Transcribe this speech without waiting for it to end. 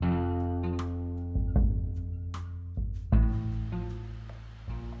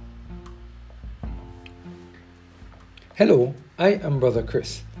Hello, I am Brother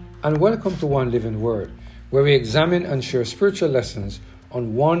Chris, and welcome to One Living Word, where we examine and share spiritual lessons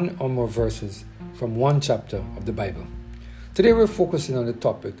on one or more verses from one chapter of the Bible. Today we're focusing on the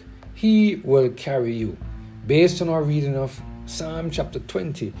topic, He Will Carry You, based on our reading of Psalm chapter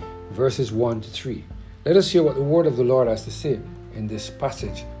 20, verses 1 to 3. Let us hear what the word of the Lord has to say in this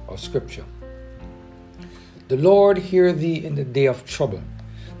passage of Scripture. The Lord hear thee in the day of trouble.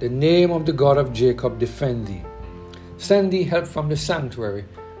 The name of the God of Jacob defend thee. Send thee help from the sanctuary,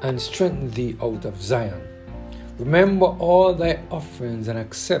 and strengthen thee out of Zion. Remember all thy offerings, and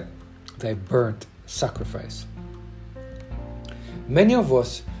accept thy burnt sacrifice. Many of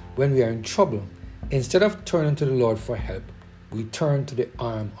us, when we are in trouble, instead of turning to the Lord for help, we turn to the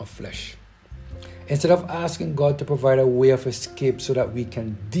arm of flesh. Instead of asking God to provide a way of escape so that we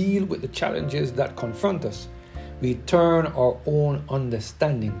can deal with the challenges that confront us, we turn to our own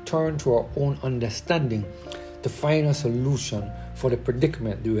understanding to find a solution for the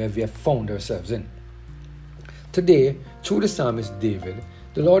predicament that we have found ourselves in. Today, through the psalmist David,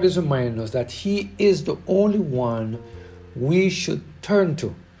 the Lord is reminding us that He is the only one we should turn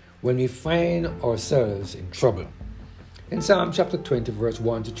to when we find ourselves in trouble. In Psalm chapter 20, verse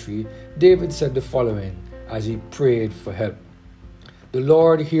 1 to 3, David said the following as he prayed for help. The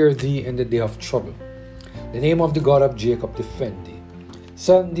Lord hear thee in the day of trouble. The name of the God of Jacob defend thee.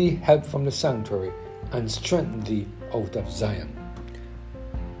 Send thee help from the sanctuary, and strengthen thee out of Zion.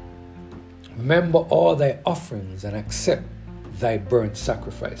 Remember all thy offerings, and accept thy burnt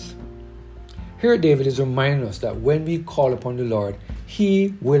sacrifice. Here David is reminding us that when we call upon the Lord,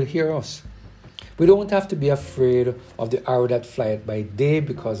 He will hear us. We don't have to be afraid of the arrow that flieth by day,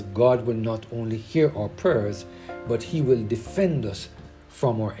 because God will not only hear our prayers, but He will defend us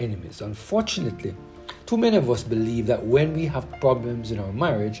from our enemies. Unfortunately, too many of us believe that when we have problems in our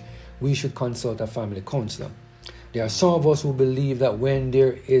marriage, we should consult a family counselor. There are some of us who believe that when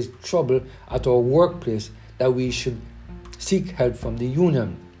there is trouble at our workplace, that we should seek help from the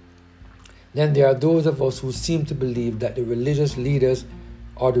union. Then there are those of us who seem to believe that the religious leaders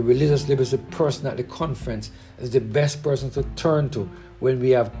or the religious leadership person at the conference is the best person to turn to when we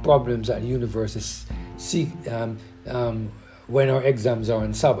have problems at universities, when our exams are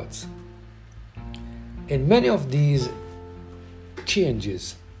on Sabbaths. In many of these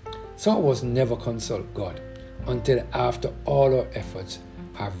changes, some of us never consult God until after all our efforts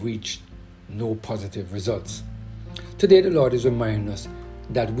have reached no positive results. Today the Lord is reminding us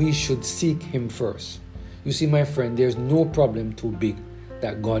that we should seek Him first. You see, my friend, there's no problem too big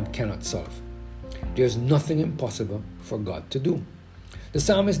that God cannot solve. There's nothing impossible for God to do. The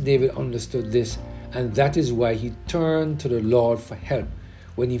psalmist David understood this, and that is why he turned to the Lord for help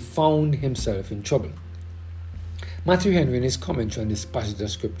when he found himself in trouble. Matthew Henry, in his commentary on this passage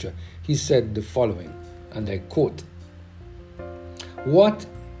of Scripture, he said the following, and I quote, "What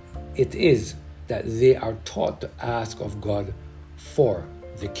it is that they are taught to ask of God for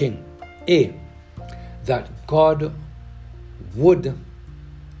the king. A, that God would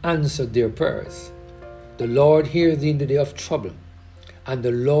answer their prayers. The Lord hear thee in the day of trouble, and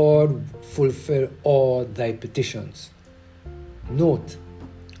the Lord fulfill all thy petitions." Note,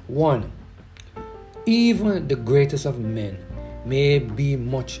 1. Even the greatest of men may be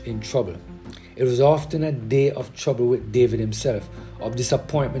much in trouble. It was often a day of trouble with David himself, of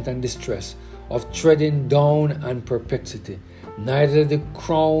disappointment and distress, of treading down and perplexity. Neither the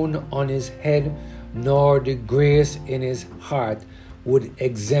crown on his head nor the grace in his heart would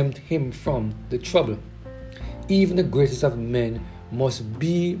exempt him from the trouble. Even the greatest of men must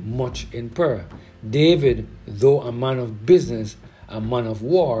be much in prayer. David, though a man of business, a man of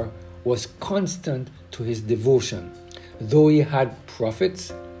war, was constant to his devotion. Though he had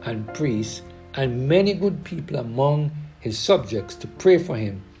prophets and priests and many good people among his subjects to pray for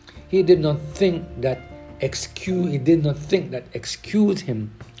him, he did not think that excused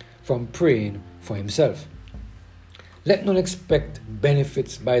him from praying for himself. Let none expect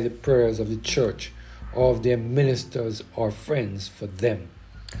benefits by the prayers of the church or of their ministers or friends for them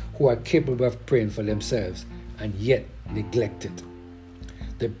who are capable of praying for themselves and yet neglect it.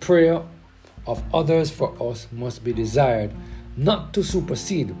 The prayer of others for us must be desired not to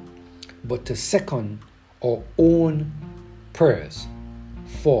supersede, but to second our own prayers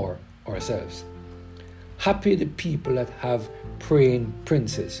for ourselves. Happy the people that have praying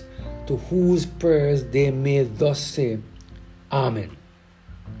princes, to whose prayers they may thus say, Amen.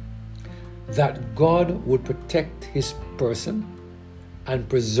 That God would protect his person and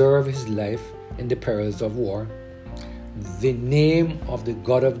preserve his life in the perils of war. The name of the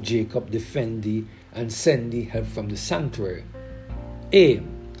God of Jacob defend thee, and send thee help from the sanctuary. A.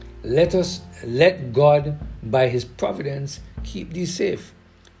 Let God by his providence, keep thee safe,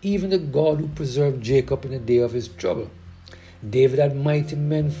 even the God who preserved Jacob in the day of his trouble. David had mighty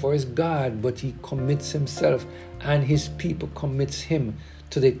men for his God, but he commits himself and his people commits him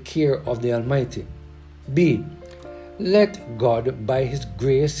to the care of the Almighty. B. Let God by his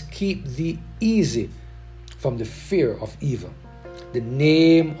grace keep thee easy from the fear of evil. The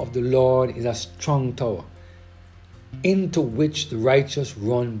name of the Lord is a strong tower, into which the righteous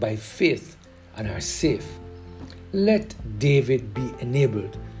run by faith and are safe. Let David be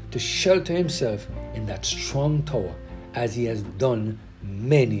enabled to shelter himself in that strong tower, as he has done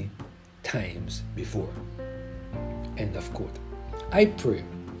many times before. End of quote. I pray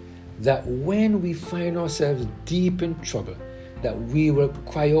that when we find ourselves deep in trouble, that we will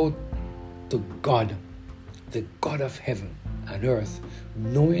cry out to God, the God of heaven and earth,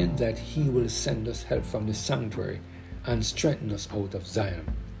 knowing that he will send us help from the sanctuary and strengthen us out of Zion.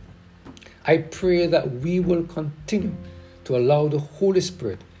 I pray that we will continue to allow the Holy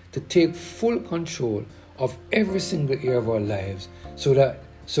Spirit to take full control of every single area of our lives, so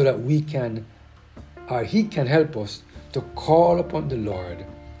that we can, or he can help us to call upon the Lord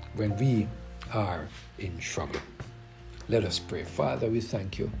when we are in trouble. Let us pray. Father, we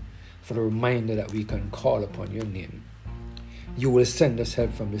thank you for the reminder that we can call upon your name. You will send us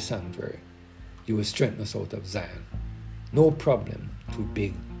help from the sanctuary. You will strengthen us out of Zion. No problem too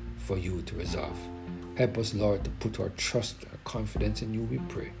big for you to resolve. Help us, Lord, to put our trust, our confidence in you, we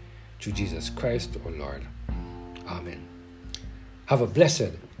pray. Through Jesus Christ, our Lord. Amen. Have a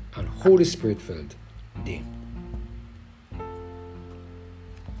blessed and Holy Spirit-filled day.